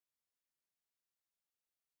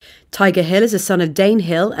Tiger Hill is a son of Dane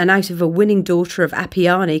Hill and out of a winning daughter of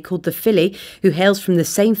Appiani called the Filly, who hails from the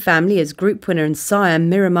same family as group winner and sire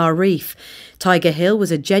Miramar Reef. Tiger Hill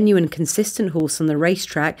was a genuine, consistent horse on the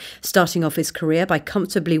racetrack, starting off his career by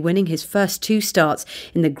comfortably winning his first two starts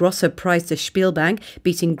in the Grosser Preis de Spielbank,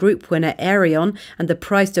 beating group winner Arion, and the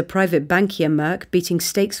Preis de Private Bankier Merck, beating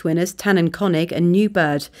stakes winners Tannenkönig and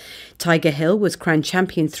Newbird. Tiger Hill was crowned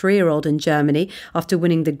champion 3-year-old in Germany after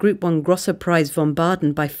winning the Group 1 Grosser Preis von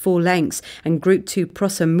Baden by 4 lengths and Group 2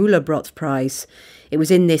 Prosser Mühlerbrot Prize. It was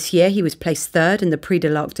in this year he was placed third in the Prix de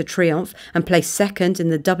l'Arc de Triomphe and placed second in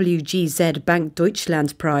the WGZ Bank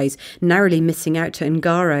Deutschland Prize, narrowly missing out to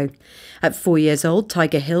Ungaro. At 4 years old,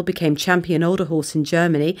 Tiger Hill became champion older horse in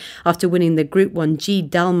Germany after winning the Group 1 G.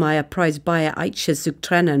 Dallmayr Preis Bayer Eicher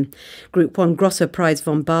Zugtrennen, Group 1 Grosser Preis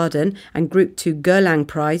von Baden and Group 2 Gerlang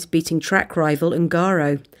Prize, beating track rival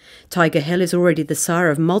Ungaro. Tiger Hill is already the sire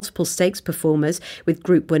of multiple stakes performers, with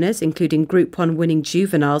group winners including Group 1 winning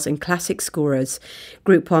juveniles and classic scorers.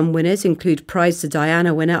 Group 1 winners include Prize de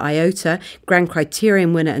Diana winner Iota, Grand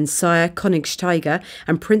Criterion winner and sire Koningstiger,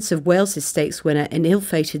 and Prince of Wales' stakes winner and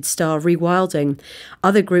ill-fated star Rewilding.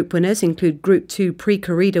 Other group winners include Group 2 Prix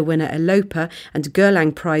Corrida winner Elopa and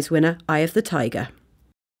Gerlang Prize winner Eye of the Tiger.